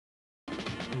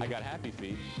I got happy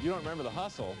feet. You don't remember the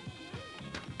hustle?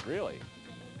 Really?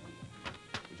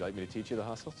 Would you like me to teach you the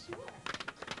hustles?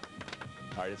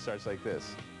 All right, it starts like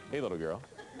this. Hey, little girl.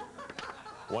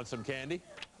 Want some candy?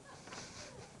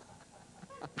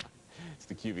 It's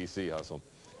the QVC hustle.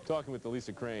 Talking with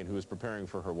Delisa Crane, who is preparing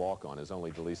for her walk-on, as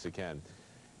only Delisa can.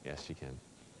 Yes, she can.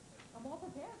 I'm all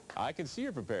prepared. I can see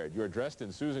you're prepared. You're dressed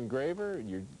in Susan Graver.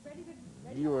 You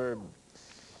are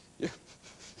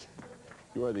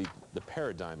the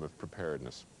paradigm of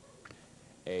preparedness.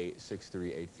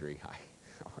 A6383. Hi.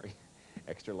 How are you?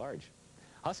 Extra large.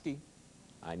 Husky.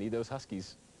 I need those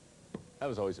Huskies. That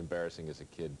was always embarrassing as a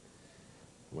kid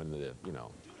when the,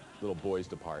 little boys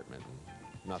department,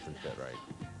 and nothing fit right.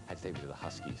 Had to take me to the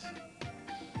Huskies.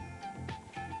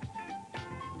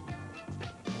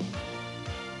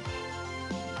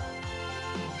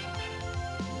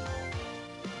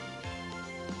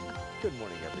 Good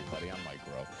morning, everybody. I'm Mike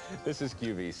Rowe. This is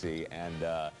QVC, and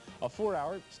a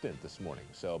 4-hour stint this morning.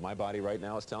 So my body right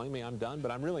now is telling me I'm done, but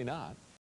I'm really not.